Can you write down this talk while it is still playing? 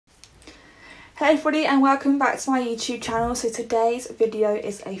Hey everybody and welcome back to my YouTube channel. So today's video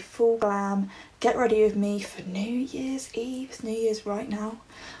is a full glam get ready with me for New Year's Eve. It's New Year's right now.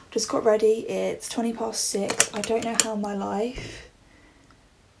 Just got ready, it's 6:20. I don't know how my life...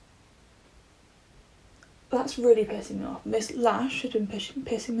 That's really pissing me off. This lash has been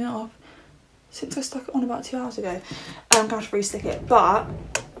pissing me off since I stuck it on about 2 hours ago. I'm going to have to re-stick it, but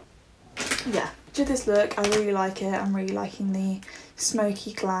yeah, did this look, I really like it. I'm really liking the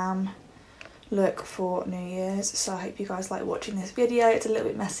smoky glam look for New Year's, so I hope you guys like watching this video. It's a little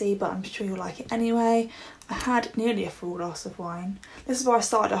bit messy, but I'm sure you'll like it anyway. I had nearly a full glass of wine. This is why I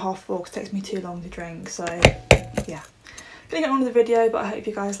started at half full, because it takes me too long to drink, so yeah. Gonna get on with the video, but I hope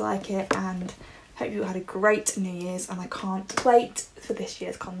you guys like it and hope you had a great New Year's, and I can't wait for this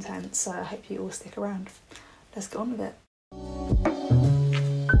year's content, so I hope you all stick around. Let's get on with it.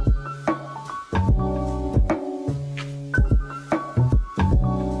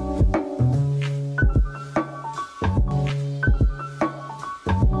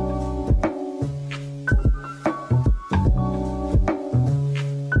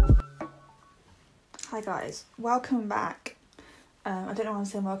 Hi guys, welcome back. I don't know why I'm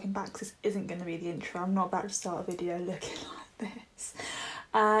saying welcome back because this isn't going to be the intro. I'm not about to start a video looking like this.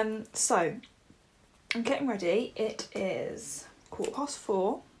 So, I'm getting ready. It is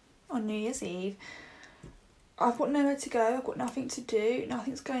 4:15 on New Year's Eve. I've got nowhere to go, I've got nothing to do,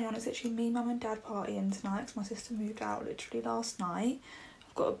 nothing's going on. It's literally me, mum and dad partying tonight because my sister moved out literally last night.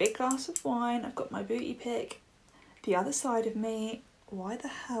 I've got a big glass of wine, I've got my booty pick. The other side of me, why the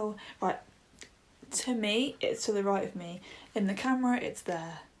hell? Right. To me, it's to the right of me. In the camera, it's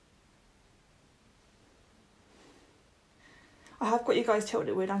there. I have got you guys tilted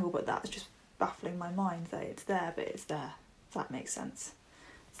at a weird angle, but that's just baffling my mind that it's there, but it's there. If that makes sense.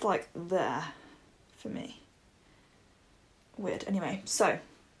 It's like there for me. Weird. Anyway, so,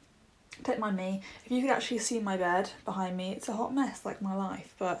 don't mind me. If you could actually see my bed behind me, it's a hot mess, like my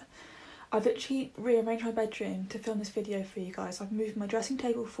life, but I've literally rearranged my bedroom to film this video for you guys. I've moved my dressing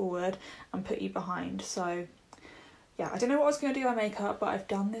table forward and put you behind. So yeah, I don't know what I was going to do with my makeup, but I've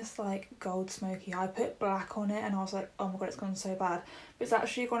done this like gold smoky. I put black on it and I was like, oh my god, it's gone so bad. But it's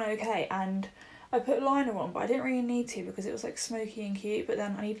actually gone okay. And I put liner on, but I didn't really need to because it was like smoky and cute. But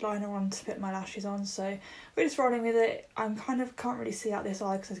then I need liner on to put my lashes on. So we're just rolling with it. I'm kind of can't really see out this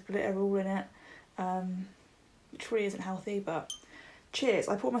eye because there's glitter all in it. Which really isn't healthy, but... Cheers.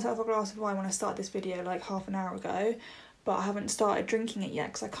 I poured myself a glass of wine when I started this video like half an hour ago, but I haven't started drinking it yet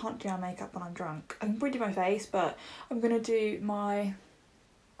because I can't do my makeup when I'm drunk. I can probably do my face, but I'm going to do my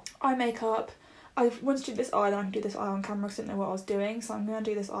eye makeup. I wanted to do this eye, then I can do this eye on camera because I didn't know what I was doing, so I'm going to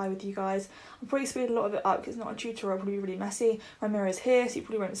do this eye with you guys. I'll probably speed a lot of it up because it's not a tutorial, it'll probably be really messy. My mirror is here, so you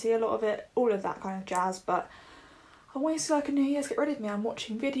probably won't see a lot of it, all of that kind of jazz, but I want you to like a New Year's, get rid of me. I'm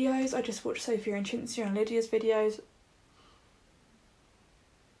watching videos. I just watched Sophia and Chintzia and Lydia's videos.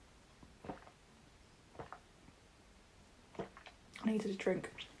 I needed a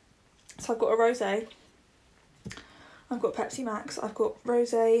drink. So I've got a rosé, I've got Pepsi Max, I've got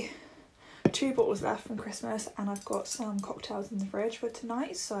rosé, 2 bottles left from Christmas, and I've got some cocktails in the fridge for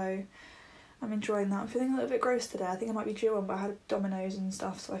tonight, so I'm enjoying that. I'm feeling a little bit gross today. I think I might be due one, but I had Domino's and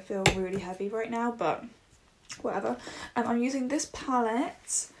stuff, so I feel really heavy right now, but whatever. I'm using this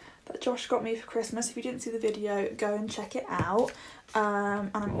palette that Josh got me for Christmas. If you didn't see the video, go and check it out. And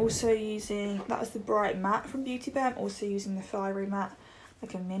I'm also using, that was the Bright Matte from Beauty Bay. I'm also using the Fiery Matte,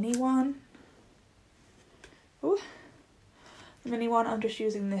 like a mini one. Ooh. The mini one, I'm just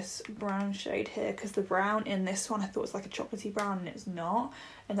using this brown shade here because the brown in this one I thought was like a chocolatey brown and it's not.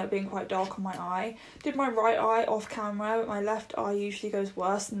 Ended up being quite dark on my eye. Did my right eye off camera, but my left eye usually goes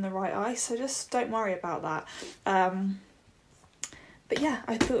worse than the right eye, so just don't worry about that. But yeah,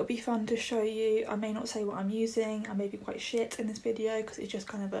 I thought it would be fun to show you. I may not say what I'm using. I may be quite shit in this video because it's just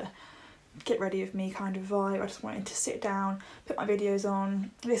kind of a get ready with me kind of vibe. I just wanted to sit down, put my videos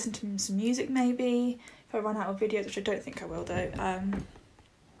on, listen to some music maybe. If I run out of videos, which I don't think I will though.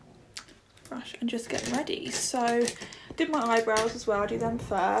 Brush and just get ready. So, did my eyebrows as well. I do them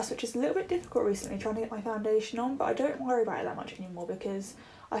first, which is a little bit difficult recently trying to get my foundation on. But I don't worry about it that much anymore because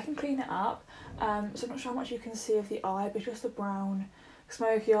I can clean it up. So I'm not sure how much you can see of the eye, but just a brown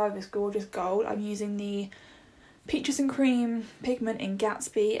smoky eye with this gorgeous gold. I'm using the Peaches and Cream pigment in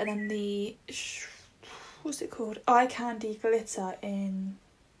Gatsby, and then the what's it called, Eye Candy glitter in,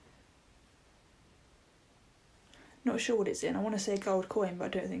 not sure what it's in. I want to say gold coin, but I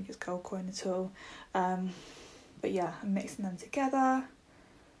don't think it's gold coin at all. But yeah, I'm mixing them together.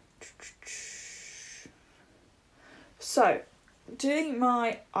 So doing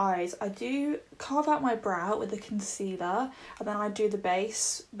my eyes, I do carve out my brow with the concealer, and then I do the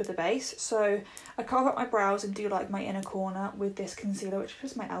base with the base. So I carve out my brows and do like my inner corner with this concealer, which is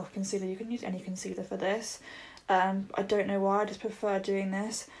just my e.l.f. concealer. You can use any concealer for this. I don't know why, I just prefer doing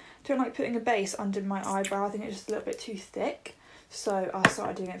this. I don't like putting a base under my eyebrow. I think it's just a little bit too thick. So I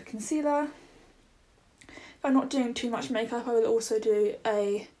started doing it with concealer. If I'm not doing too much makeup, I will also do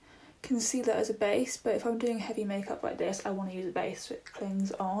a concealer as a base, but if I'm doing heavy makeup like this, I want to use a base so it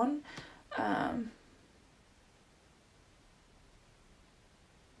clings on. I'm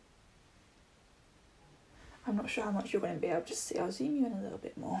not sure how much you're going to be able to see. I'll zoom you in a little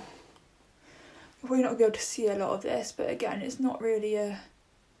bit more. You're probably not going to be able to see a lot of this, but again, it's not really a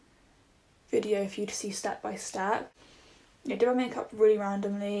video for you to see step by step. Yeah, did my makeup really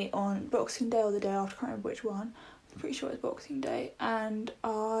randomly on Boxing Day or the day after, I can't remember which one. I'm pretty sure it was Boxing Day, and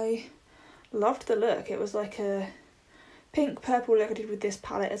I loved the look. It was like a pink purple look I did with this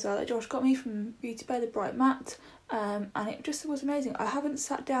palette as well that Josh got me from Beauty Bay, the Bright Matte, and it just was amazing. I haven't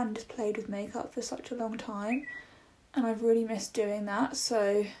sat down and just played with makeup for such a long time, and I've really missed doing that,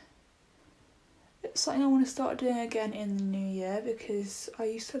 so it's something I want to start doing again in the new year, because I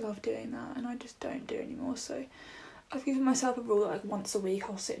used to love doing that and I just don't do anymore. So I've given myself a rule that like once a week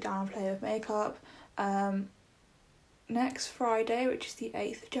I'll sit down and play with makeup. Next Friday, which is the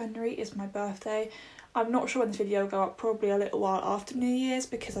 8th of January, is my birthday. I'm not sure when this video will go up, probably a little while after New Year's,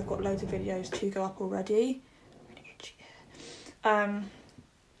 because I've got loads of videos to go up already. So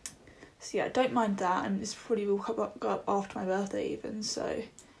yeah, don't mind that, and this probably will go up after my birthday even, so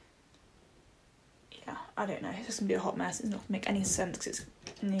yeah, I don't know, it's just going to be a hot mess. It's not going to make any sense because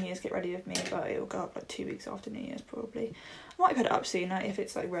it's New Year's, get ready with me, but it will go up like 2 weeks after New Year's probably. I might put it up sooner if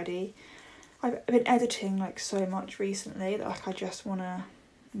it's like ready. I've been editing like so much recently that like I just want to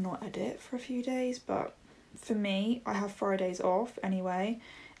not edit for a few days, but for me, I have Fridays off anyway,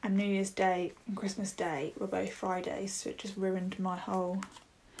 and New Year's Day and Christmas Day were both Fridays, so it just ruined my whole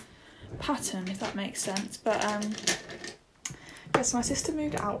pattern, if that makes sense. But yes, my sister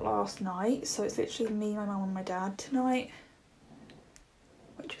moved out last night, so it's literally me, my mum and my dad tonight,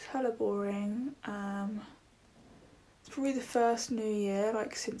 which is hella boring. It's probably the first New Year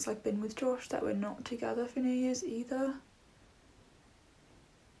like since I've been with Josh that we're not together for New Year's either.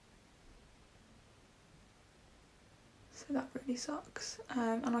 So that really sucks.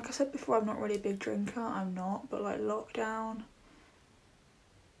 And like I said before, I'm not really a big drinker, I'm not, but like lockdown,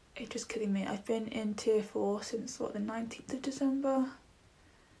 it's just killing me. I've been in tier 4 since what, the 19th of December,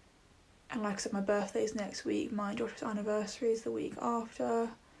 and like I said, my birthday's next week, my Josh's anniversary is the week after.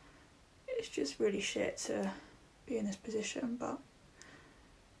 It's just really shit to be in this position, but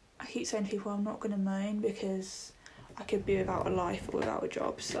I keep saying to people I'm not going to moan, because I could be without a life or without a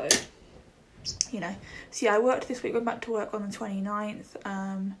job, so you know. So yeah, I worked this week, went back to work on the 29th,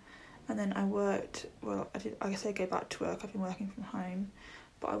 and then I worked, well, I guess I go back to work, I've been working from home,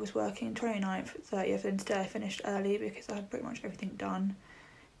 but I was working 29th, 30th, and today I finished early because I had pretty much everything done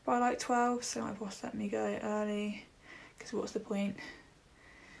by like 12, so my boss let me go early, because what's the point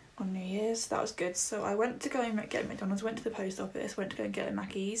on New Year's? That was good. So I went to go and get McDonald's, went to the post office, went to go and get a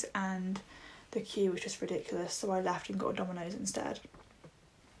Mackey's, and the queue was just ridiculous, so I left and got a Domino's instead.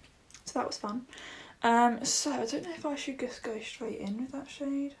 So that was fun. So I don't know if I should just go straight in with that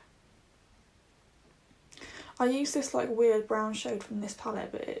shade. I used this like weird brown shade from this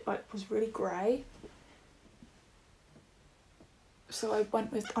palette, but it like was really grey. So I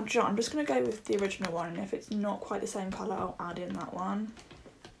went with, I'm just going to go with the original one, and if it's not quite the same colour, I'll add in that one.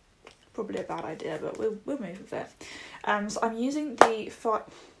 Probably a bad idea, but we'll move with it. So I'm using the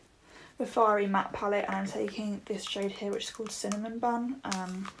Fiery Matte palette, and I'm taking this shade here, which is called Cinnamon Bun.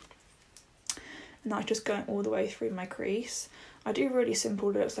 And that's just going all the way through my crease. I do really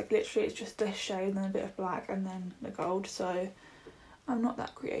simple looks, like literally it's just this shade and then a bit of black and then the gold, so I'm not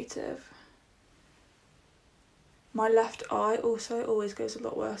that creative. My left eye also always goes a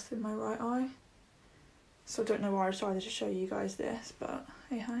lot worse than my right eye, so I don't know why I decided to show you guys this, but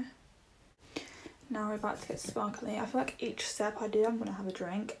hey ho. Now we're about to get sparkly. I feel like each step I do, I'm going to have a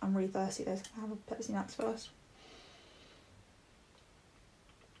drink. I'm really thirsty though, so I'm going to have a Pepsi Max first.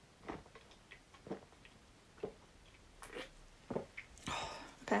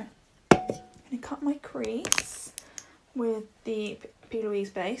 Okay, I'm going to cut my crease with the P. Louise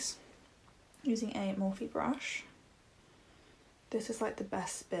base using a Morphe brush. This is like the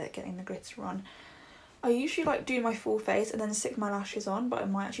best bit, getting the glitter on. I usually like do my full face and then stick my lashes on, but I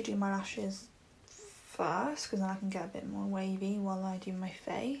might actually do my lashes first, because then I can get a bit more wavy while I do my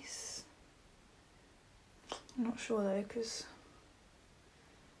face. I'm not sure though, because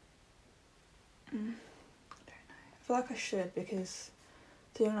I don't know. I feel feel like I should, because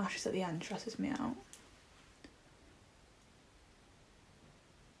doing lashes at the end stresses me out.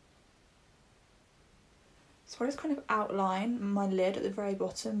 So I just kind of outline my lid at the very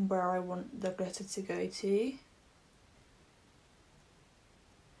bottom where I want the glitter to go to.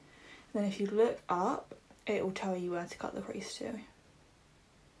 Then if you look up, it will tell you where to cut the crease to.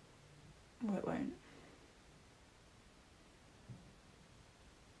 Or it won't.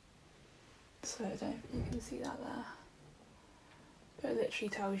 So I don't know if you can see that there. But it literally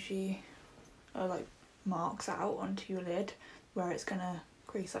tells you, like, marks out onto your lid where it's gonna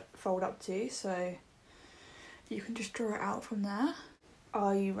crease up, fold up to, so you can just draw it out from there.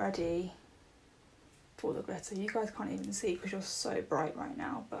 Are you ready for the glitter? You guys can't even see because you're so bright right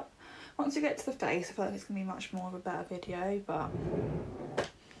now, but once we get to the face, I feel like it's gonna be much more of a better video. But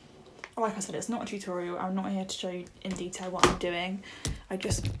like I said, it's not a tutorial. I'm not here to show you in detail what I'm doing. I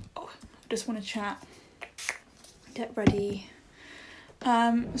just want to chat, get ready.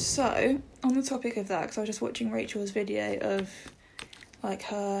 So on the topic of that, because I was just watching Rachel's video of like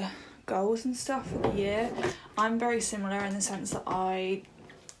her goals and stuff for the year, I'm very similar in the sense that I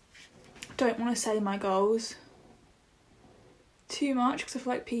don't want to say my goals too much, because I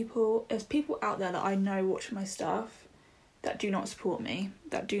feel like there's people out there that I know watch my stuff that do not support me,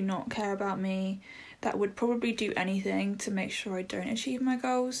 that do not care about me, that would probably do anything to make sure I don't achieve my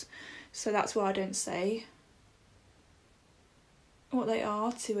goals. So that's why I don't say what they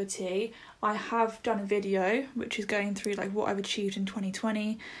are to a T. I have done a video which is going through like what I've achieved in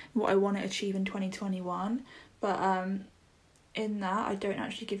 2020, what I want to achieve in 2021, but in that I don't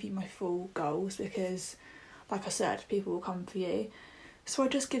actually give you my full goals because, like I said, people will come for you. So I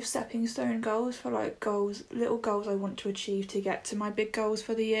just give stepping stone goals for like little goals I want to achieve to get to my big goals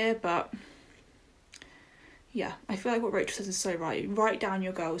for the year. But yeah, I feel like what Rachel says is so right. Write down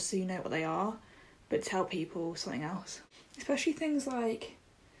your goals so you know what they are, but tell people something else. Especially things like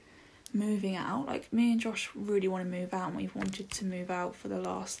moving out. Like, me and Josh really want to move out, and we've wanted to move out for the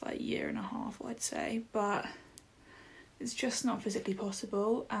last like year and a half, I'd say, but it's just not physically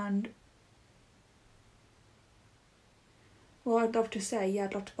possible. And well, I'd love to say, yeah,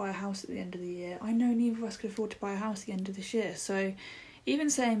 I'd love to buy a house at the end of the year. I know neither of us could afford to buy a house at the end of this year, so even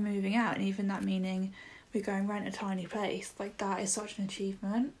saying moving out, and even that meaning we're going rent a tiny place, like, that is such an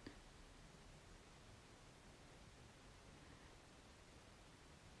achievement.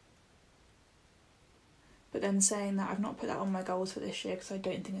 But then saying that, I've not put that on my goals for this year because I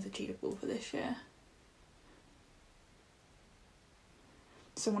don't think it's achievable for this year.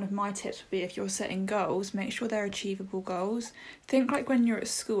 So one of my tips would be, if you're setting goals, make sure they're achievable goals. Think like when you're at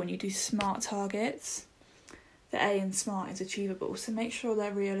school and you do SMART targets. The A in SMART is achievable, so make sure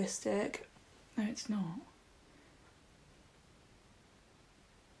they're realistic. No, it's not.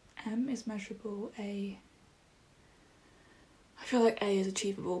 M is measurable, A... I feel like A is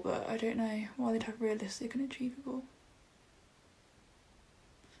achievable, but I don't know why they'd have realistic and achievable.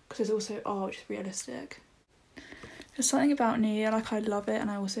 Because there's also R, which is realistic. There's something about New Year, like, I love it and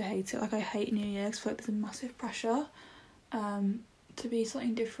I also hate it. Like, I hate New Year because I feel like there's a massive pressure to be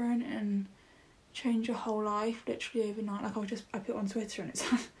something different and change your whole life literally overnight. Like, I put it on Twitter and it's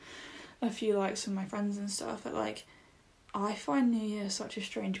a few likes from my friends and stuff, but like, I find New Year such a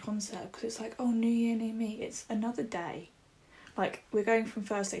strange concept because it's like, oh, New Year, new me. It's another day. Like, we're going from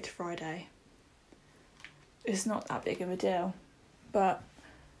Thursday to Friday. It's not that big of a deal, but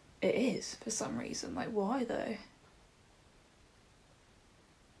it is for some reason. Like, why though?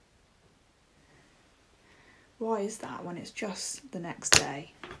 Why is that when it's just the next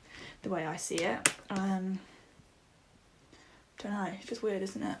day, the way I see it? Don't know, it's just weird,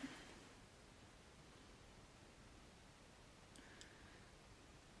 isn't it?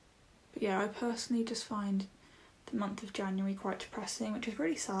 But yeah, I personally just find the month of January quite depressing, which is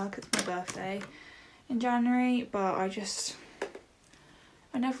really sad because it's my birthday in January, but I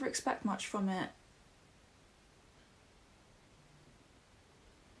never expect much from it.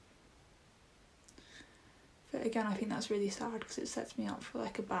 But again, I think that's really sad because it sets me up for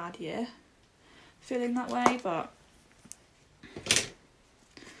like a bad year, feeling that way, but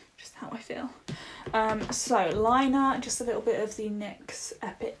just how I feel. So liner, just a little bit of the NYX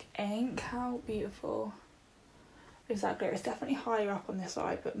Epic ink. How beautiful is that glitter? It's definitely higher up on this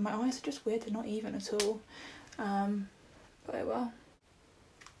eye, but my eyes are just weird, they're not even at all. But oh well.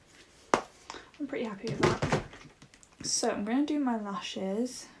 I'm pretty happy with that. So I'm going to do my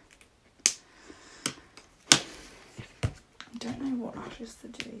lashes. I don't know what lashes to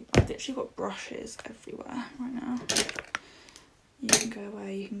do. I've literally got brushes everywhere right now. You can go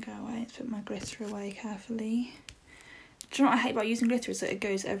away, you can go away. Let's put my glitter away carefully. Do you know what I hate about using glitter is that it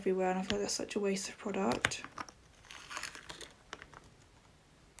goes everywhere and I feel like that's such a waste of product.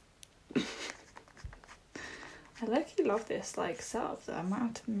 I luckily love this like setup though. I might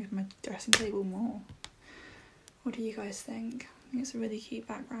have to move my dressing table more. What do you guys think? I think it's a really cute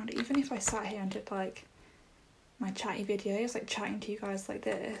background. Even if I sat here and did like my chatty videos, like chatting to you guys like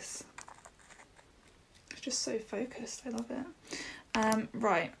this, it's just so focused. I love it.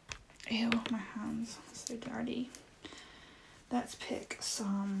 Right. Ew, my hands are so dirty. Let's pick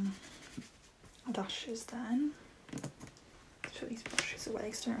some lashes then. Let's put these brushes away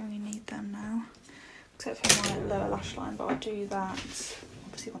because I don't really need them now. Except for my lower lash line, but I'll do that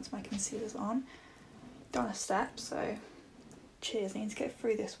obviously once my concealer's on. Done a step, so cheers. I need to get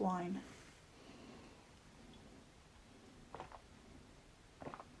through this wine.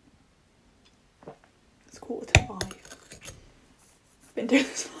 It's 4:45. I've been doing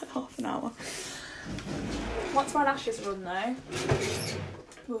this for like half an hour. Once my lashes are on though,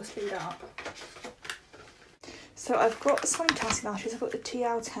 we'll speed up. So I've got some Chatty lashes. I've got the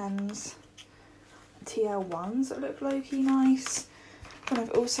TL10s, TL1s that look low-key nice. And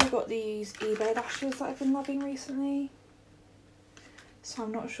I've also got these eBay lashes that I've been loving recently. So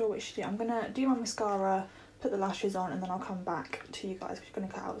I'm not sure which to do. I'm going to do my mascara, put the lashes on, and then I'll come back to you guys, which I'm going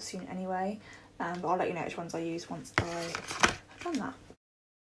to cut out soon anyway. But I'll let you know which ones I use once I've done that.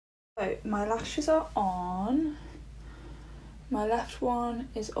 So my lashes are on. My left one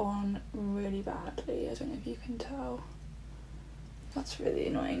is on really badly. I don't know if you can tell. That's really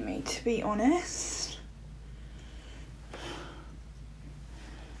annoying me, to be honest.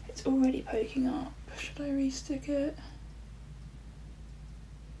 It's already poking up. Should I restick it?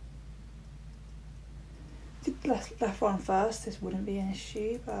 Did left one first, this wouldn't be an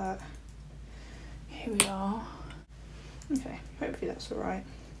issue, but here we are. Okay, hopefully that's alright.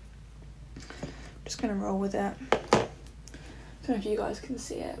 Just gonna roll with it. I don't know if you guys can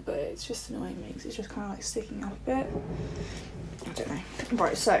see it, but it's just annoying me because it's just kind of like sticking up a bit. I don't know.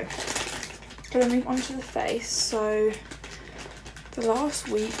 Right, so gonna move on to the face. So the last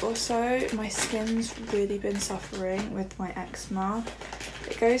week or so, my skin's really been suffering with my eczema.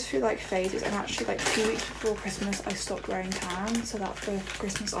 It goes through like phases, and actually like 2 weeks before Christmas I stopped wearing tan, so that for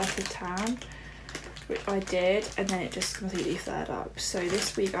Christmas I could tan, which I did, and then it just completely flared up. So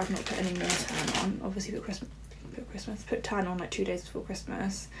this week I've not put any more tan on. Obviously put tan on like 2 days before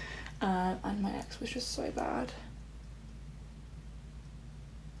Christmas, and my eczema was just so bad.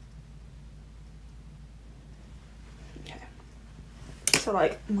 Okay, so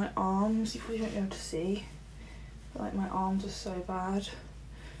like my arms, you probably won't be able to see, but like my arms are so bad.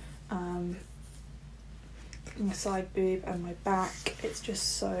 My side boob and my back, it's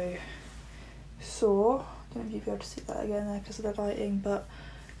just so sore. I don't know if you'll be able to see that again there because of the lighting, but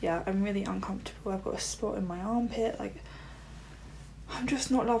yeah, I'm really uncomfortable. I've got a spot in my armpit, like I'm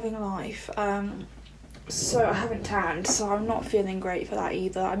just not loving life. So I haven't tanned, so I'm not feeling great for that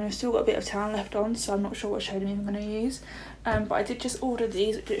either. I mean, I've still got a bit of tan left on, so I'm not sure what shade I'm even going to use. But I did just order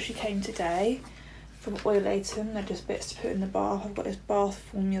these, which literally came today from Ashleigh. They're just bits to put in the bath. I've got this bath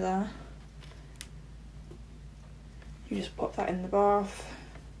formula. You just pop that in the bath.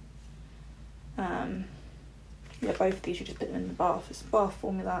 Yeah, both of these you just put them in the bath. It's bath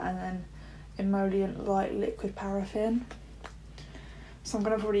formula and then emollient light liquid paraffin. So I'm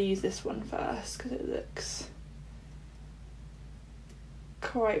going to probably use this one first because it looks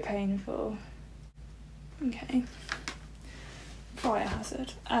quite painful. Okay. Fire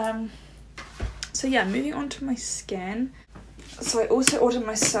hazard. So yeah, moving on to my skin. So I also ordered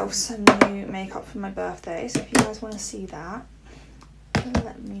myself some new makeup for my birthday, so if you guys want to see that,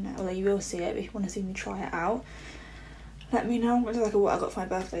 let me know. Although you will see it, but if you want to see me try it out, let me know. I'm going to do like a what I got for my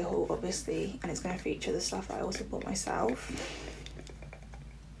birthday haul, obviously, and it's going to feature the stuff that I also bought myself.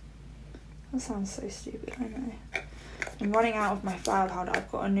 That sounds so stupid, I know. I'm running out of my flower powder. I've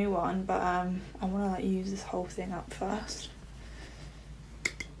got a new one, but I want to like use this whole thing up first.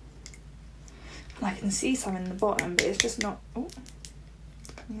 And I can see some in the bottom, but it's just not. Oh,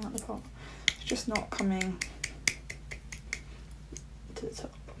 it's coming out the pot. It's just not coming to the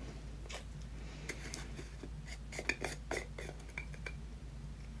top.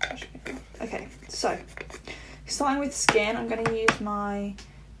 Okay, so starting with skin, I'm going to use my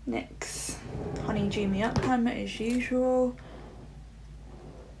NYX Honey Dew Me Up primer as usual.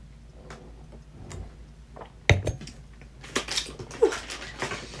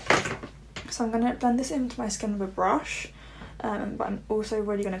 So I'm going to blend this into my skin with a brush, but I'm also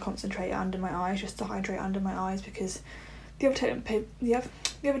really going to concentrate under my eyes, just to hydrate under my eyes, because the other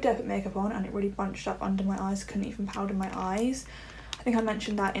day I put makeup on and it really bunched up under my eyes. Couldn't even powder my eyes. I think I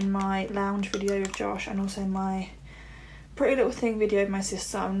mentioned that in my lounge video with Josh, and also my Pretty Little Thing video with my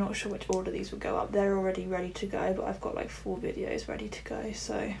sister. I'm not sure which order these will go up. They're already ready to go, but I've got like 4 videos ready to go,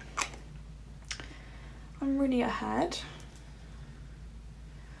 so I'm really ahead.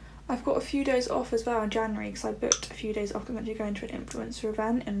 I've got a few days off as well in January because I booked a few days off. I'm meant to be going to an influencer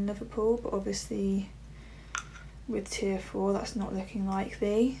event in Liverpool, but obviously with tier 4 that's not looking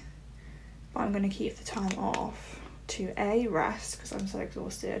likely. But I'm going to keep the time off to A, rest because I'm so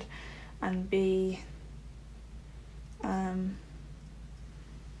exhausted, and B,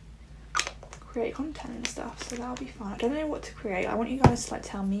 create content and stuff, so that'll be fun. I don't know what to create. I want you guys to like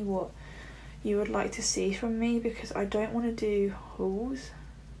tell me what you would like to see from me because I don't want to do hauls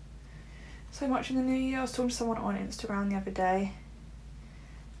so much in the new year. I was talking to someone on Instagram the other day,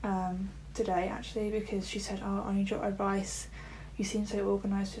 today actually, because she said, oh, I need your advice, you seem so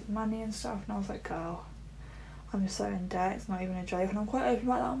organised with money and stuff, and I was like, girl, I'm so in debt, it's not even a joke, and I'm quite open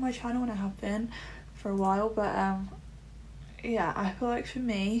about that on my channel, and I have been for a while, but yeah, I feel like for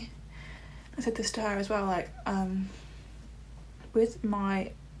me, I said this to her as well, like with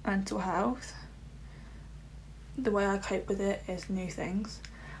my mental health, the way I cope with it is new things,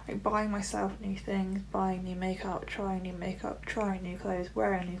 like buying myself new things, buying new makeup, trying new clothes,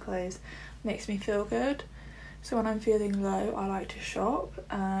 wearing new clothes makes me feel good. So when I'm feeling low, I like to shop,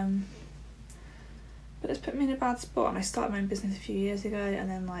 but it's put me in a bad spot, and I started my own business a few years ago and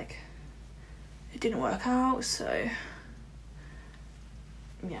then like it didn't work out, so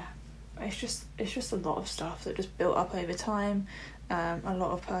yeah, it's just a lot of stuff that just built up over time. A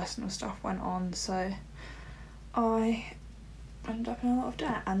lot of personal stuff went on, so I ended up in a lot of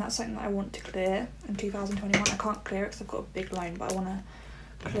debt, and that's something that I want to clear in 2021. I can't clear it because I've got a big loan, but I want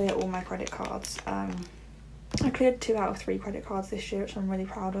to clear all my credit cards. I cleared 2 out of 3 credit cards this year, which I'm really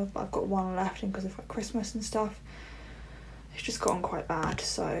proud of, but I've got 1 left, and because of like Christmas and stuff, it's just gotten quite bad,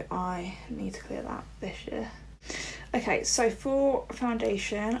 so I need to clear that this year. Okay, so for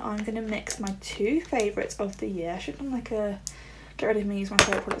foundation, I'm going to mix my 2 favourites of the year. I should have done like a get ready with me use my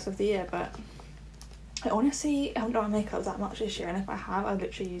favourite products of the year, but I honestly haven't done my makeup that much this year, and if I have, I've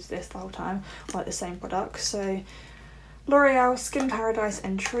literally used this the whole time, like the same products. So L'Oreal, Skin Paradise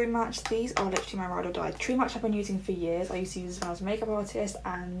and True Match. These are literally my ride or die. True Match I've been using for years. I used to use this when I was a makeup artist,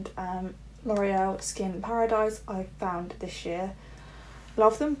 and L'Oreal Skin Paradise I found this year.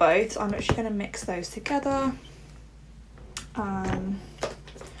 Love them both. I'm actually going to mix those together.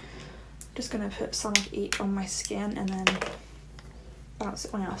 Just going to put some of each on my skin and then bounce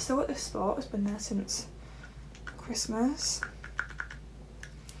it on out. I've still got this spot. It's been there since Christmas.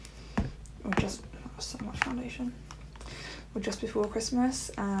 Or just, that was so much foundation. Or just before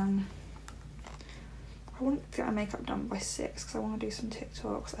Christmas. I want to get my makeup done by 6 because I want to do some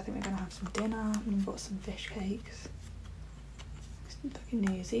TikToks. I think we're going to have some dinner and we've got some fish cakes. It's fucking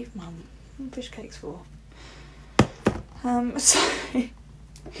New Year's Eve, mum. What are fish cakes for? So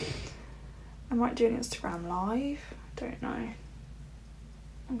I might do an Instagram live. Don't know.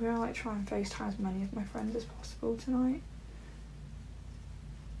 I'm going to like try and FaceTime as many of my friends as possible tonight.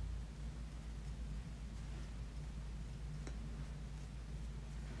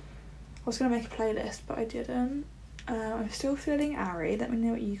 I was going to make a playlist, but I didn't. I'm still feeling Ari. Let me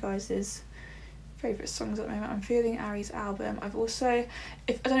know what you guys' favourite songs at the moment. I'm feeling Ari's album. I've also, I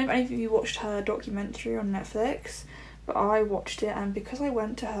don't know if any of you watched her documentary on Netflix, but I watched it, and because I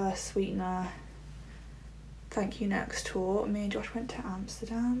went to her Sweetener Thank You Next tour, me and Josh went to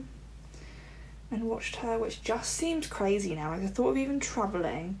Amsterdam and watched her, which just seems crazy now. Like the thought of even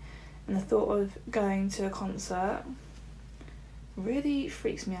travelling and the thought of going to a concert really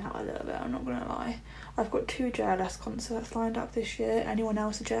freaks me out a little bit, I'm not gonna lie. I've got 2 JLS concerts lined up this year. Anyone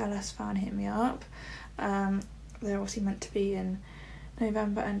else a JLS fan, hit me up. They're obviously meant to be in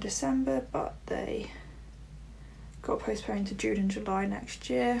November and December, but they got postponed to June and July next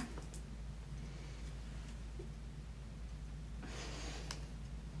year.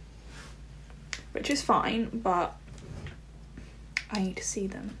 Which is fine, but I need to see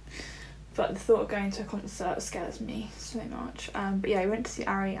them. But the thought of going to a concert scares me so much. But yeah, we went to see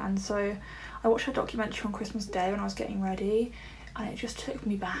Ari, and so I watched her documentary on Christmas Day when I was getting ready, and it just took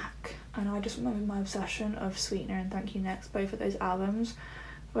me back. And I just remembered my obsession of Sweetener and Thank You Next. Both of those albums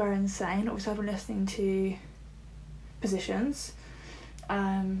were insane. Obviously I've been listening to Positions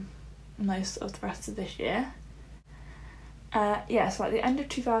most of the rest of this year. Yeah, so like the end of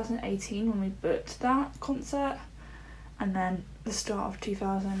 2018 when we booked that concert, and then the start of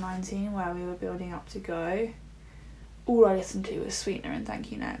 2019 where we were building up to go, all I listened to was Sweetener and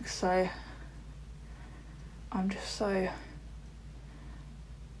Thank You Next. So I'm just so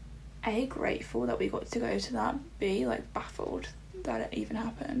A, grateful that we got to go to that, B, like baffled that it even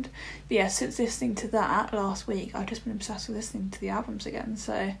happened. But yeah, since listening to that last week, I've just been obsessed with listening to the albums again.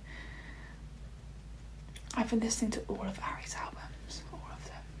 So I've been listening to all of Ari's albums, all of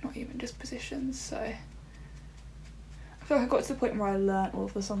them, not even just Positions. So feel like I got to the point where I learnt all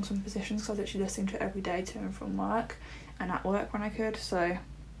of the songs from positions, because I was literally listening to it every day to and from work and at work when I could. So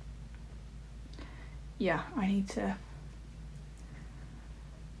yeah, I need to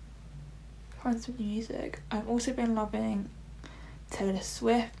find some music. I've also been loving Taylor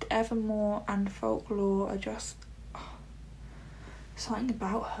Swift, Evermore and Folklore. Are just something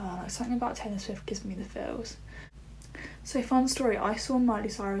about her, like something about Taylor Swift gives me the feels. So fun story, I saw Miley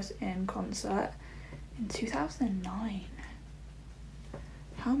Cyrus in concert in 2009.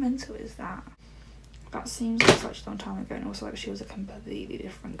 How mental is that? That seems like such a long time ago, and also like she was a completely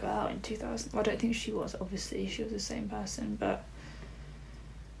different girl in 2000. Well, I don't think she was, obviously she was the same person, but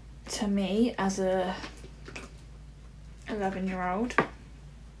to me as a 11-year-old,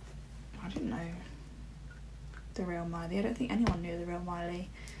 I didn't know the real Miley. I don't think anyone knew the real Miley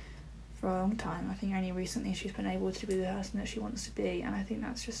for a long time. I think only recently she's been able to be the person that she wants to be, and I think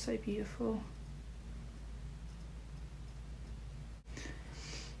that's just so beautiful.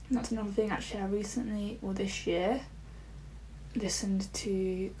 And that's another thing, actually. I recently, or this year, listened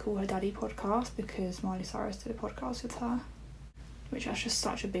to Call Her Daddy podcast, because Miley Cyrus did a podcast with her, which is just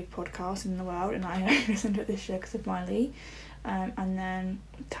such a big podcast in the world, and I only listened to it this year because of Miley. And then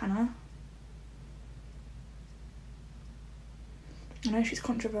Tana. I know she's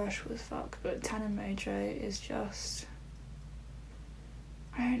controversial as fuck, but Tana Mojo is just,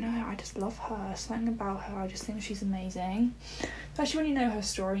 I don't know, I just love her. Something about her, I just think she's amazing. Especially when you know her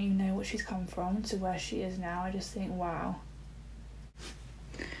story, you know what she's come from to where she is now, I just think, wow.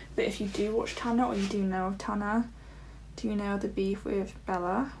 But if you do watch Tana, or you do know of Tana, do you know the beef with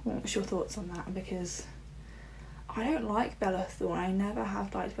Bella? What's your thoughts on that? Because I don't like Bella Thorne. I never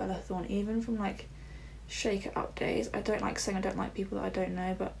have liked Bella Thorne, even from like Shake It Up days. I don't like saying I don't like people that I don't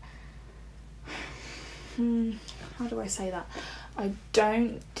know, but how do I say that? I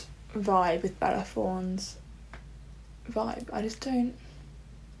don't vibe with Bella Thorne's vibe. I just don't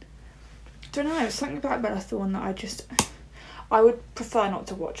know, there's something about Bella Thorne that I would prefer not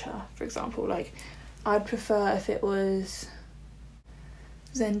to watch her, for example. Like, I'd prefer if it was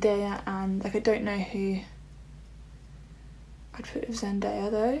Zendaya and, like, I don't know who I'd put with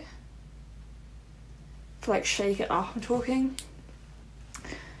Zendaya though, for like Shake It Up I'm talking.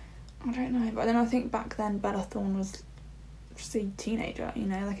 I don't know, but then I think back then Bella Thorne was just a teenager, you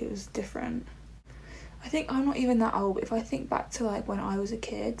know, like it was different. I think I'm not even that old, but if I think back to like when I was a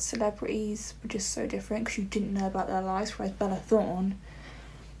kid, celebrities were just so different because you didn't know about their lives, whereas Bella Thorne,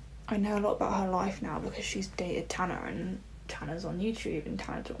 I know a lot about her life now because she's dated Tana, and Tana's on YouTube and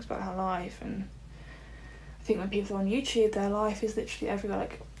Tana talks about her life. And I think when people are on YouTube, their life is literally everywhere.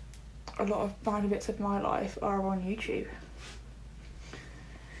 Like, a lot of minor bits of my life are on YouTube.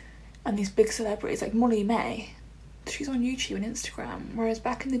 And these big celebrities like Molly May, she's on YouTube and Instagram, whereas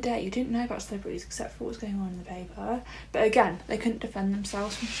back in the day you didn't know about celebrities except for what was going on in the paper. But again, they couldn't defend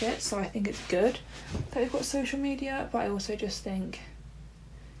themselves from shit, so I think it's good that we've got social media, but I also just think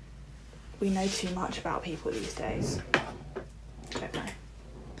we know too much about people these days. I don't know.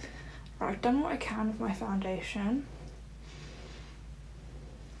 Right, I've done what I can with my foundation.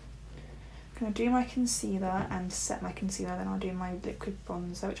 I'm going to do my concealer and set my concealer, then I'll do my liquid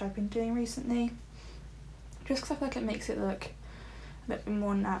bronzer, which I've been doing recently, just because I feel like it makes it look a bit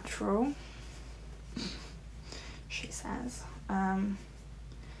more natural, she says. So I'm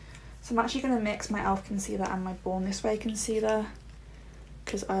actually going to mix my e.l.f. concealer and my Born This Way concealer,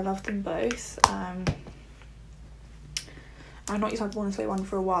 because I love them both. I've not used my Born This Way one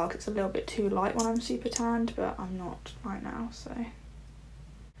for a while because it's a little bit too light when I'm super tanned, but I'm not right now,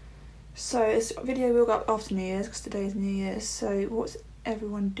 So this video will go up after New Year's because today is New Year's. So what's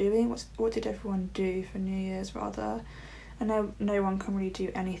everyone doing? What did everyone do for New Year's, rather? I know no one can really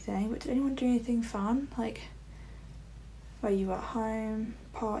do anything, but did anyone do anything fun? Like, were you at home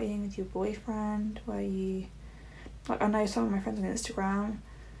partying with your boyfriend? Were you, like, I know some of my friends on Instagram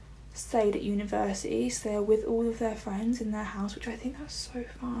stayed at university, so they're with all of their friends in their house, which I think that's so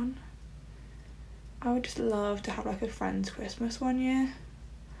fun. I would just love to have like a friend's Christmas one year.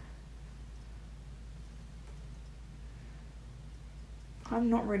 I'm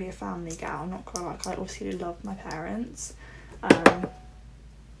not really a family gal, I'm not gonna lie, I obviously love my parents.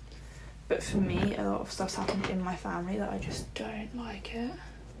 But for me, a lot of stuff's happened in my family that I just don't like it.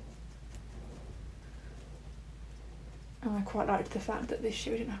 And I quite liked the fact that this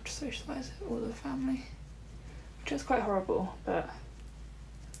year we didn't have to socialise with all the family, which is quite horrible, but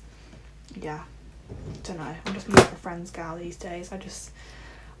yeah, don't know. I'm just more of a friends gal these days.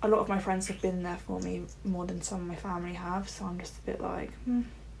 A lot of my friends have been there for me more than some of my family have, so I'm just a bit like, I'm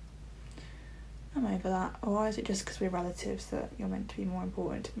over that. Or why is it just because we're relatives that you're meant to be more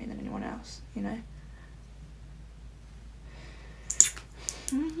important to me than anyone else, you know?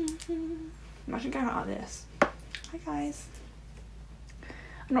 Imagine going out like this. Hi guys.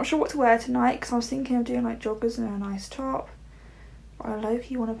 I'm not sure what to wear tonight because I was thinking of doing like joggers and a nice top. But I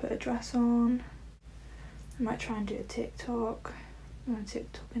low-key want to put a dress on. I might try and do a TikTok. I haven't done a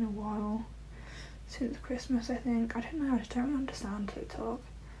TikTok in a while. Since Christmas, I think. I don't know, I just don't really understand TikTok.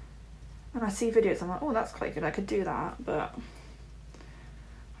 And I see videos, I'm like, oh, that's quite good, I could do that, but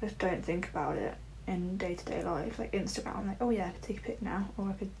I just don't think about it in day-to-day life. Like Instagram, I'm like, oh yeah, I could take a pic now, or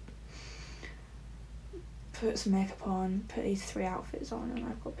I could put some makeup on, put these 3 outfits on, and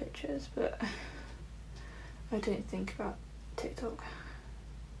I've got pictures, but I don't think about TikTok.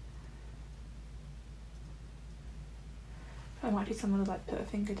 I might do some of the like put a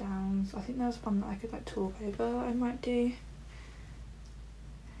finger downs. I think there's one that I could like talk over I might do.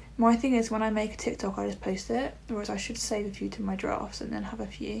 My thing is when I make a TikTok I just post it, whereas I should save a few to my drafts and then have a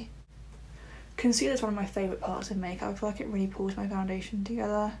few. Concealer is one of my favourite parts of makeup. I feel like it really pulls my foundation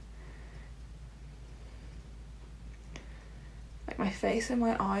together. Like my face and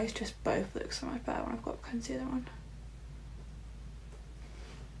my eyes just both look so much better when I've got concealer on.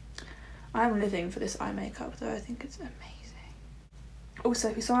 I'm living for this eye makeup though, I think it's amazing. Also,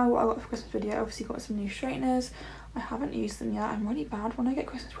 if you saw what I got for Christmas video, I obviously got some new straighteners. I haven't used them yet. I'm really bad when I get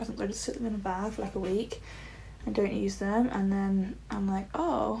Christmas presents. I just sit them in a bag for like a week and don't use them, and then I'm like,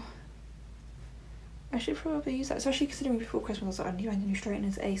 oh, I should probably use that. Especially considering before Christmas I was like, I need my new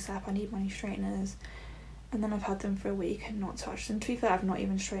straighteners ASAP, I need my new straighteners. And then I've had them for a week and not touched them. To be fair, I've not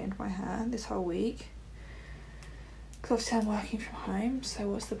even straightened my hair this whole week. Because obviously I'm working from home, so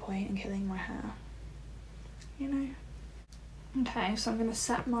what's the point in killing my hair? You know? Okay, so I'm going to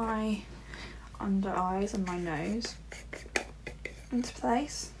set my under eyes and my nose into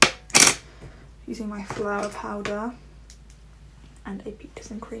place using my flower powder and a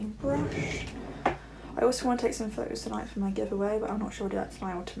peaches and cream brush. I also want to take some photos tonight for my giveaway, but I'm not sure I'll do that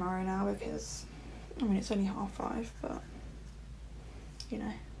tonight or tomorrow now because, I mean, it's only 5:30, but, you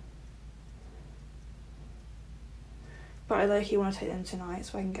know. But I low-key want to take them tonight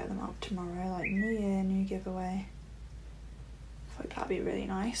so I can get them up tomorrow, like New Year, new giveaway. I think that'd be really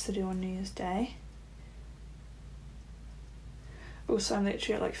nice to do on New Year's Day. Also, I'm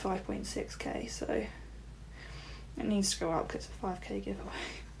literally at like 5.6k, so it needs to go up because it's a 5k giveaway.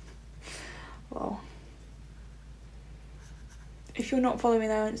 Well, if you're not following me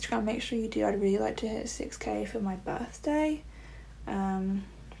there on Instagram, make sure you do. I'd really like to hit 6k for my birthday. That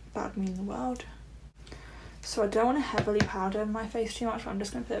would mean the world. So I don't want to heavily powder my face too much, but I'm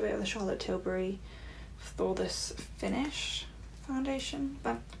just going to put a bit of the Charlotte Tilbury for this finish foundation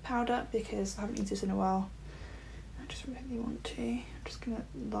powder because I haven't used this in a while. I just really want to. I'm just going to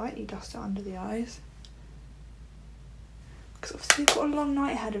lightly dust it under the eyes. Because obviously we've got a long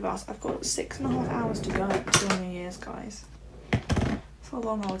night ahead of us. I've got 6.5 hours to go till New Year's, guys. It's a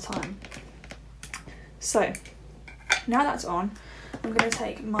long old time. So, now that's on, I'm going to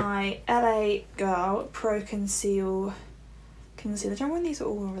take my LA Girl Pro Conceal concealer. I don't know when these are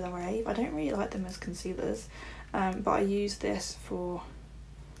all over the rave. I don't really like them as concealers. But I use this for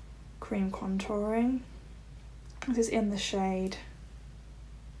cream contouring. This is in the shade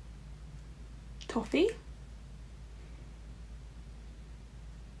Toffee.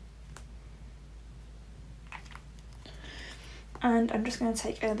 And I'm just going to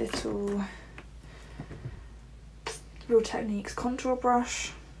take a little Real Techniques contour brush.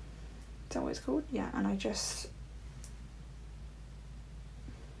 Is that what it's called? Yeah, and I just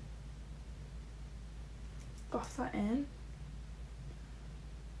buff that in.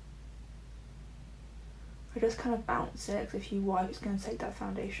 I just kind of bounce it because if you wipe it's going to take that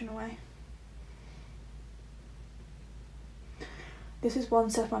foundation away. This is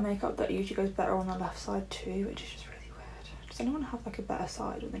one set of my makeup that usually goes better on the left side too, which is just really weird. Does anyone have like a better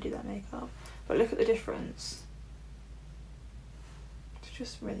side when they do their makeup? But look at the difference. It's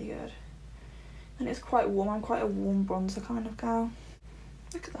just really good. And it's quite warm. I'm quite a warm bronzer kind of girl.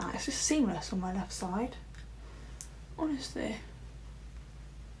 Look at that, it's just seamless on my left side. Honestly.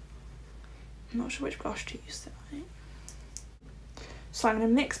 I'm not sure which brush to use tonight. So I'm going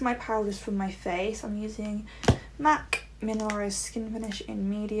to mix my powders from my face. I'm using MAC Mineralized Skin Finish in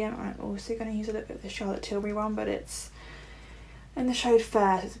medium. I'm also going to use a little bit of the Charlotte Tilbury one, but it's in the shade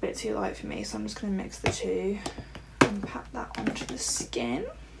Fair, so it's a bit too light for me. So I'm just going to mix the two and pat that onto the skin.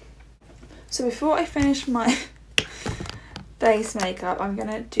 So before I finish my base makeup, I'm going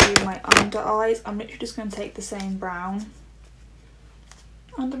to do my under eyes. I'm literally just going to take the same brown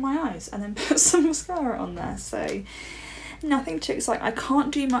under my eyes and then put some mascara on there. So nothing too exciting. I can't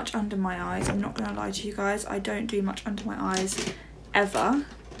do much under my eyes. I'm not going to lie to you guys. I don't do much under my eyes ever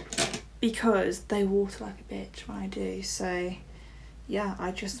because they water like a bitch when I do. So yeah,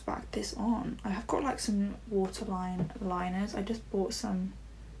 I just whacked this on. I have got like some waterline liners. I just bought some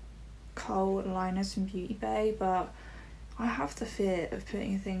kohl liners from Beauty Bay, but I have the fear of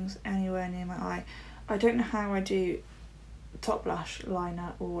putting things anywhere near my eye. I don't know how I do top lash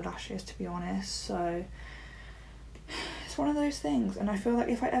liner or lashes, to be honest, so it's one of those things. And I feel like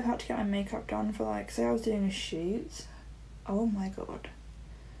if I ever had to get my makeup done for, like, say I was doing a shoot, oh my god,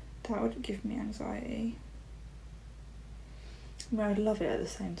 that would give me anxiety. I mean, I'd love it at the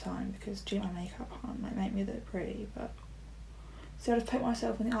same time, because doing my makeup might make me look pretty, but see, I just poke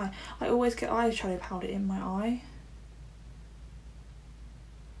myself in the eye. I always get eyeshadow powder in my eye.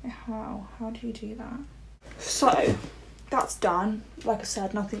 How do you do that? So that's done. Like I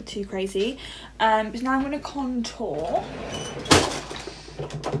said, nothing too crazy. But now I'm going to contour.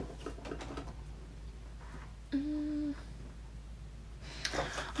 I'm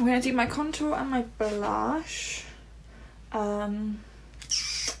going to do my contour and my blush. And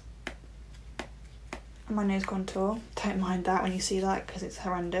my nose contour. Don't mind that when you see that, because it's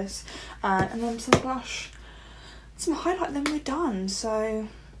horrendous. And then some blush, some highlight, then we're done. So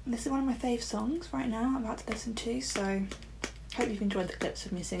this is one of my fave songs right now I'm about to listen to, so hope you've enjoyed the clips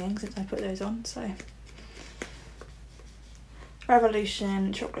of me singing since I put those on. So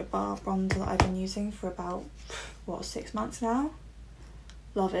Revolution chocolate bar bronzer that I've been using for about, what, 6 months now.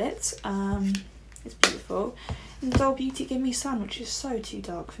 Love it. It's beautiful. And Doll Beauty Give Me Sun, which is so too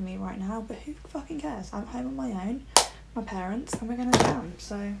dark for me right now, but who fucking cares? I'm home on my own, my parents, and we're gonna jam.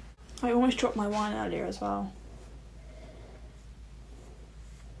 So I almost dropped my wine earlier as well.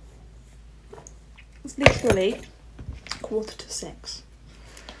 It's literally 5:45.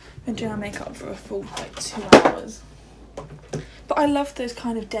 Been doing my makeup for a full like 2 hours. But I love those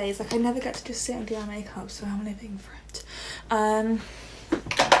kind of days. Like, I never get to just sit and do my makeup, so I'm living for it.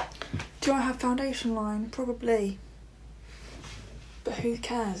 Do I have foundation line? Probably. But who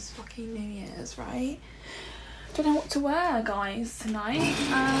cares? Fucking New Year's, right? Don't know what to wear, guys, tonight.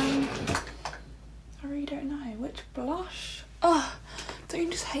 I really don't know. Which blush? Oh, don't you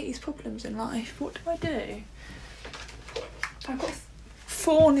just hate these problems in life? What do I do? I've got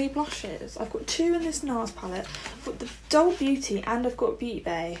 4 new blushes. I've got 2 in this NARS palette. I've got the Doll Beauty and I've got Beauty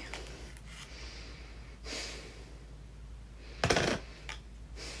Bay.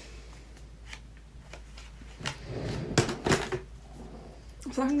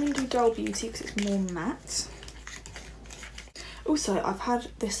 So I'm going to do Doll Beauty because it's more matte. Also, I've had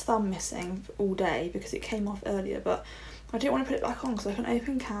this thumb missing all day because it came off earlier, but I didn't want to put it back on because I can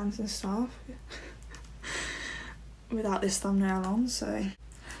open cans and stuff without this thumbnail on, so.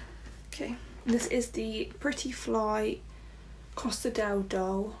 Okay, this is the Pretty Fly Costa del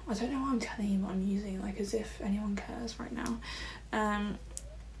Doll. I don't know why I'm telling you what I'm using, like as if anyone cares right now.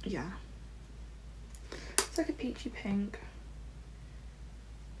 Yeah. It's like a peachy pink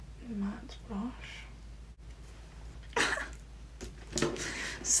matte blush.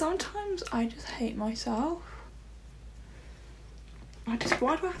 Sometimes I just hate myself. Why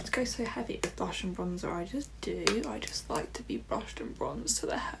do I have to go so heavy with blush and bronzer? I just do. I just like to be brushed and bronzed to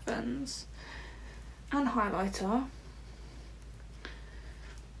the heavens. And highlighter.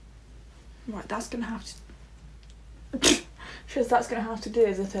 Right, that's gonna have to because that's gonna have to do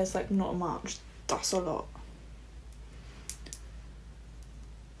as if there's like not much. That's a lot.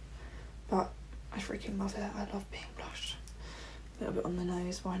 But I freaking love it. I love being blushed. A little bit on the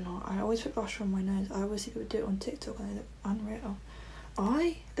nose, why not? I always put blush on my nose. I always see people do it on TikTok and they look unreal.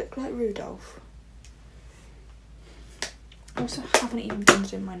 I look like Rudolph. I also haven't even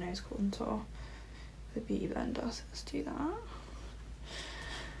blended in my nose contour with a beauty blender, so let's do that.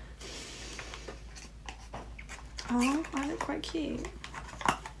 Oh, I look quite cute.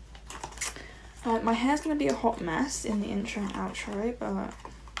 My hair's going to be a hot mess in the intro and outro, but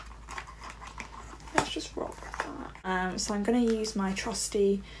let's just rock with that. So I'm going to use my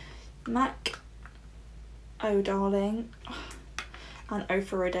trusty MAC Oh Darling and Oh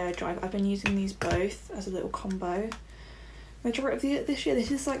For Rodeo Drive. I've been using these both as a little combo. Majority of this year,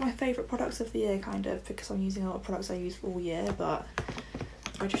 this is like my favourite products of the year, kind of, because I'm using a lot of products I use all year, but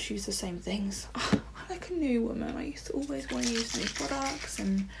I just use the same things. I'm like a new woman. I used to always want to use new products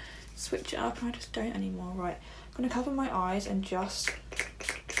and switch it up, and I just don't anymore. Right, I'm going to cover my eyes and just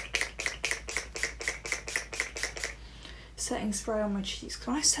setting spray on my cheeks. Because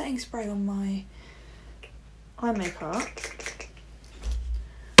when I setting spray on my eye makeup,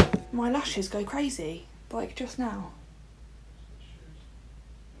 my lashes go crazy, like just now.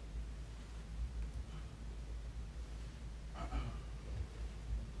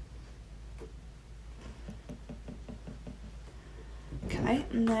 Okay, Okay,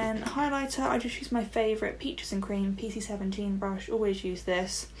 and then highlighter, I just use my favourite Peaches and Cream PC17 brush. Always use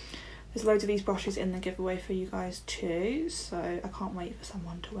this. There's loads of these brushes in the giveaway for you guys too, so I can't wait for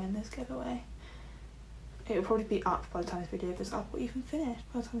someone to win this giveaway. It will probably be up by the time this video goes up, or even finished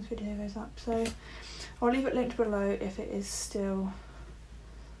by the time this video goes up. So I'll leave it linked below if it is still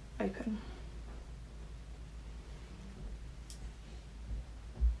open.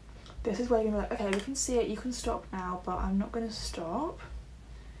 This is where you're gonna be like, okay, we can see it, you can stop now, but I'm not gonna stop.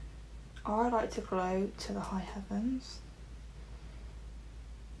 I like to glow to the high heavens.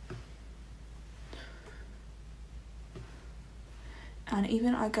 And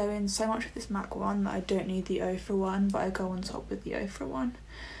even I go in so much with this MAC one that I don't need the O for one, but I go on top with the O for one.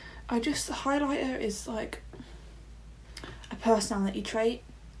 The highlighter is like a personality trait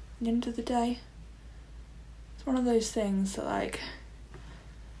at the end of the day. It's one of those things that like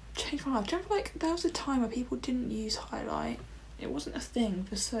changed my life. Do you remember like there was a time where people didn't use highlight? It wasn't a thing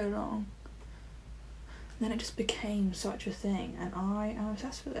for so long. And then it just became such a thing and I am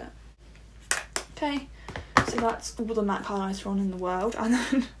obsessed with it. Okay. So that's all the MAC highlighter on in the world, and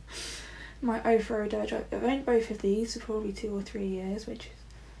then my O for Dojo. I've owned both of these for probably 2 or 3 years, which is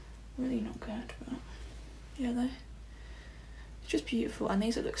really not good, but yeah, though. It's just beautiful, and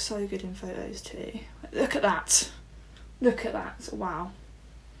these look so good in photos too. Like, look at that! Look at that! Wow.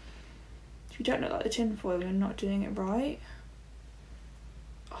 If you don't look like the tinfoil, you're not doing it right.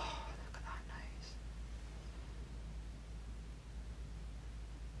 Oh, look at that nose.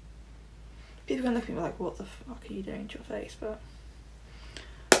 People can look at me like, what the fuck are you doing to your face? But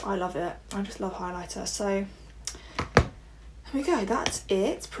I love it. I just love highlighter. So there we go. That's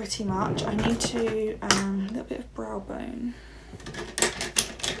it pretty much. I need to a little bit of brow bone.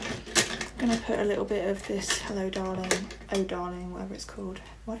 I'm gonna put a little bit of this Hello Darling, Oh Darling, whatever it's called.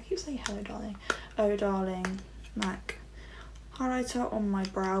 Why do I keep saying Hello Darling? Oh Darling MAC highlighter on my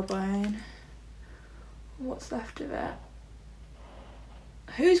brow bone. What's left of it?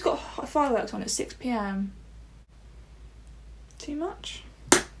 Who's got fireworks on at 6 PM? Too much?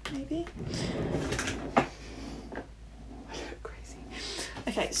 Maybe? I look crazy.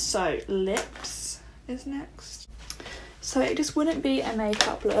 Okay, so lips is next. So it just wouldn't be a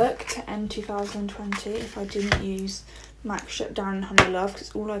makeup look to end 2020 if I didn't use MAC Strip Down and Honey Love, because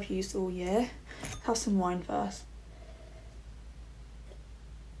it's all I've used all year. Let's have some wine first.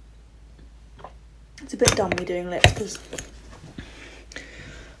 It's a bit dumb me doing lips because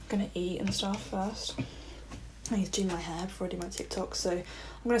gonna eat and stuff first. I need to do my hair before I do my TikTok, so I'm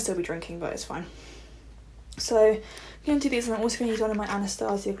gonna still be drinking, but it's fine. So I'm gonna do these, and I'm also gonna use one of my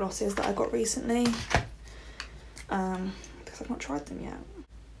Anastasia glosses that I got recently, because I've not tried them yet.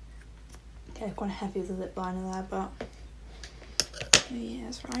 Okay, quite heavy as a lip liner there, but yeah,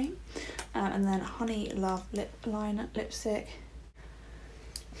 that's right. And then Honey Love lip liner lipstick.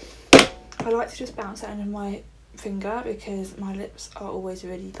 I like to just bounce that into my finger because my lips are always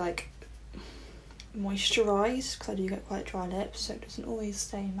really like moisturised, because I do get quite dry lips, so it doesn't always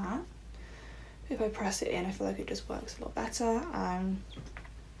stay matte. If I press it in, I feel like it just works a lot better.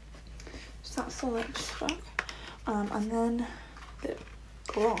 So that's the lipstick. And then lip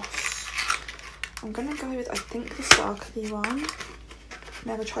gloss. I'm gonna go with, I think, the sparkly one.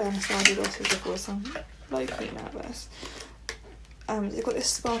 Never tried Anastasia glosses before, so I'm low-key nervous. They've got this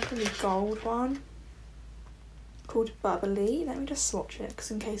sparkly gold one called Bubbly. Let me just swatch it,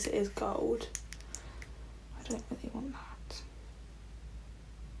 because in case it is gold, I don't really want that.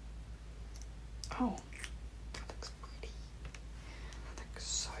 Oh, that looks pretty. That looks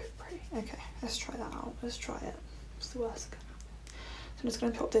so pretty. Okay, let's try that out. Let's try it. What's the worst that can happen? So I'm just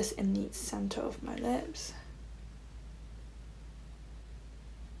going to pop this in the centre of my lips.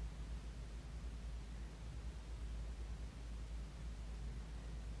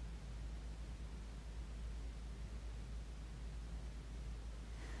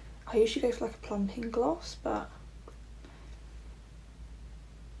 I usually go for like a plumping gloss, but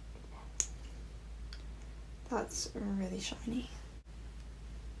that's really shiny.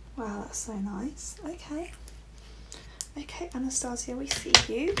 Wow, that's so nice. Okay. Okay, Anastasia, we see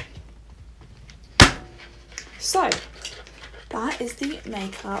you. So, that is the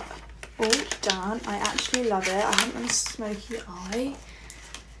makeup all done. I actually love it. I haven't done a smoky eye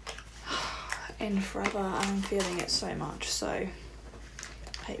in forever, and I'm feeling it so much, so I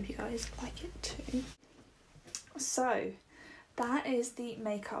hope you guys like it too. So that is the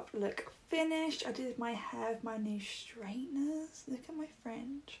makeup look finished. I did my hair with my new straighteners. Look at my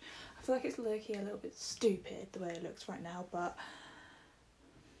fringe. I feel like it's low-key a little bit stupid the way it looks right now, but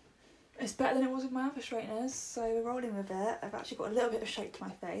it's better than it was with my other straighteners, so we're rolling with it. I've actually got a little bit of shape to my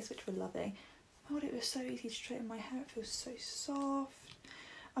face, which we're loving. Oh, it was so easy to straighten my hair. It feels so soft.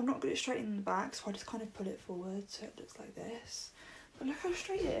 I'm not good at straightening the back, so I just kind of pull it forward so it looks like this. But look how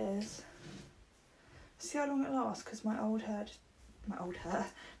straight it is. See how long it lasts? Because my old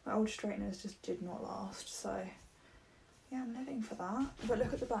straighteners just did not last. So yeah, I'm living for that. But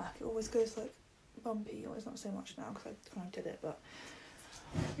look at the back. It always goes like bumpy. Or it's not so much now because I kind of did it. But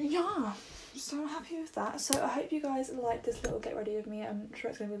yeah, so I'm happy with that. So I hope you guys like this little get ready of me. I'm sure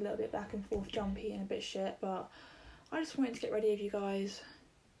it's going to be a little bit back and forth, jumpy and a bit shit. But I just wanted to get ready of you guys.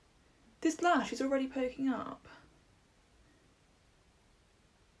 This lash is already poking up.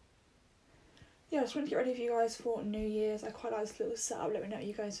 Yeah, I just wanted to get ready for you guys for New Year's. I quite like this little setup. Let me know what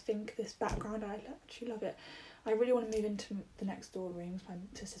you guys think of this background. I actually love it. I really want to move into the next door rooms. My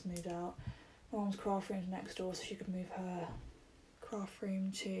sister's moved out. My mum's craft room's next door, so she could move her craft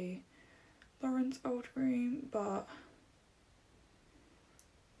room to Lauren's old room, but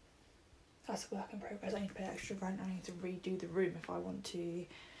that's a work in progress. I need to pay extra rent. I need to redo the room if I want to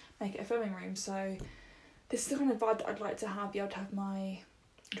make it a filming room. So this is the kind of vibe that I'd like to have. Be able to have my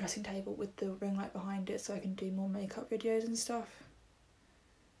dressing table with the ring light behind it so I can do more makeup videos and stuff.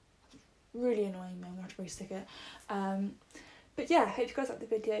 Really annoying me. I'm gonna have to re-stick it. But yeah, I hope you guys liked the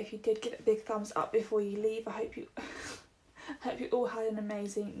video. If you did, give it a big thumbs up before you leave. I hope you all had an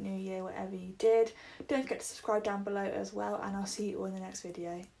amazing New Year, whatever you did. Don't forget to subscribe down below as well, and I'll see you all in the next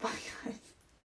video. Bye guys.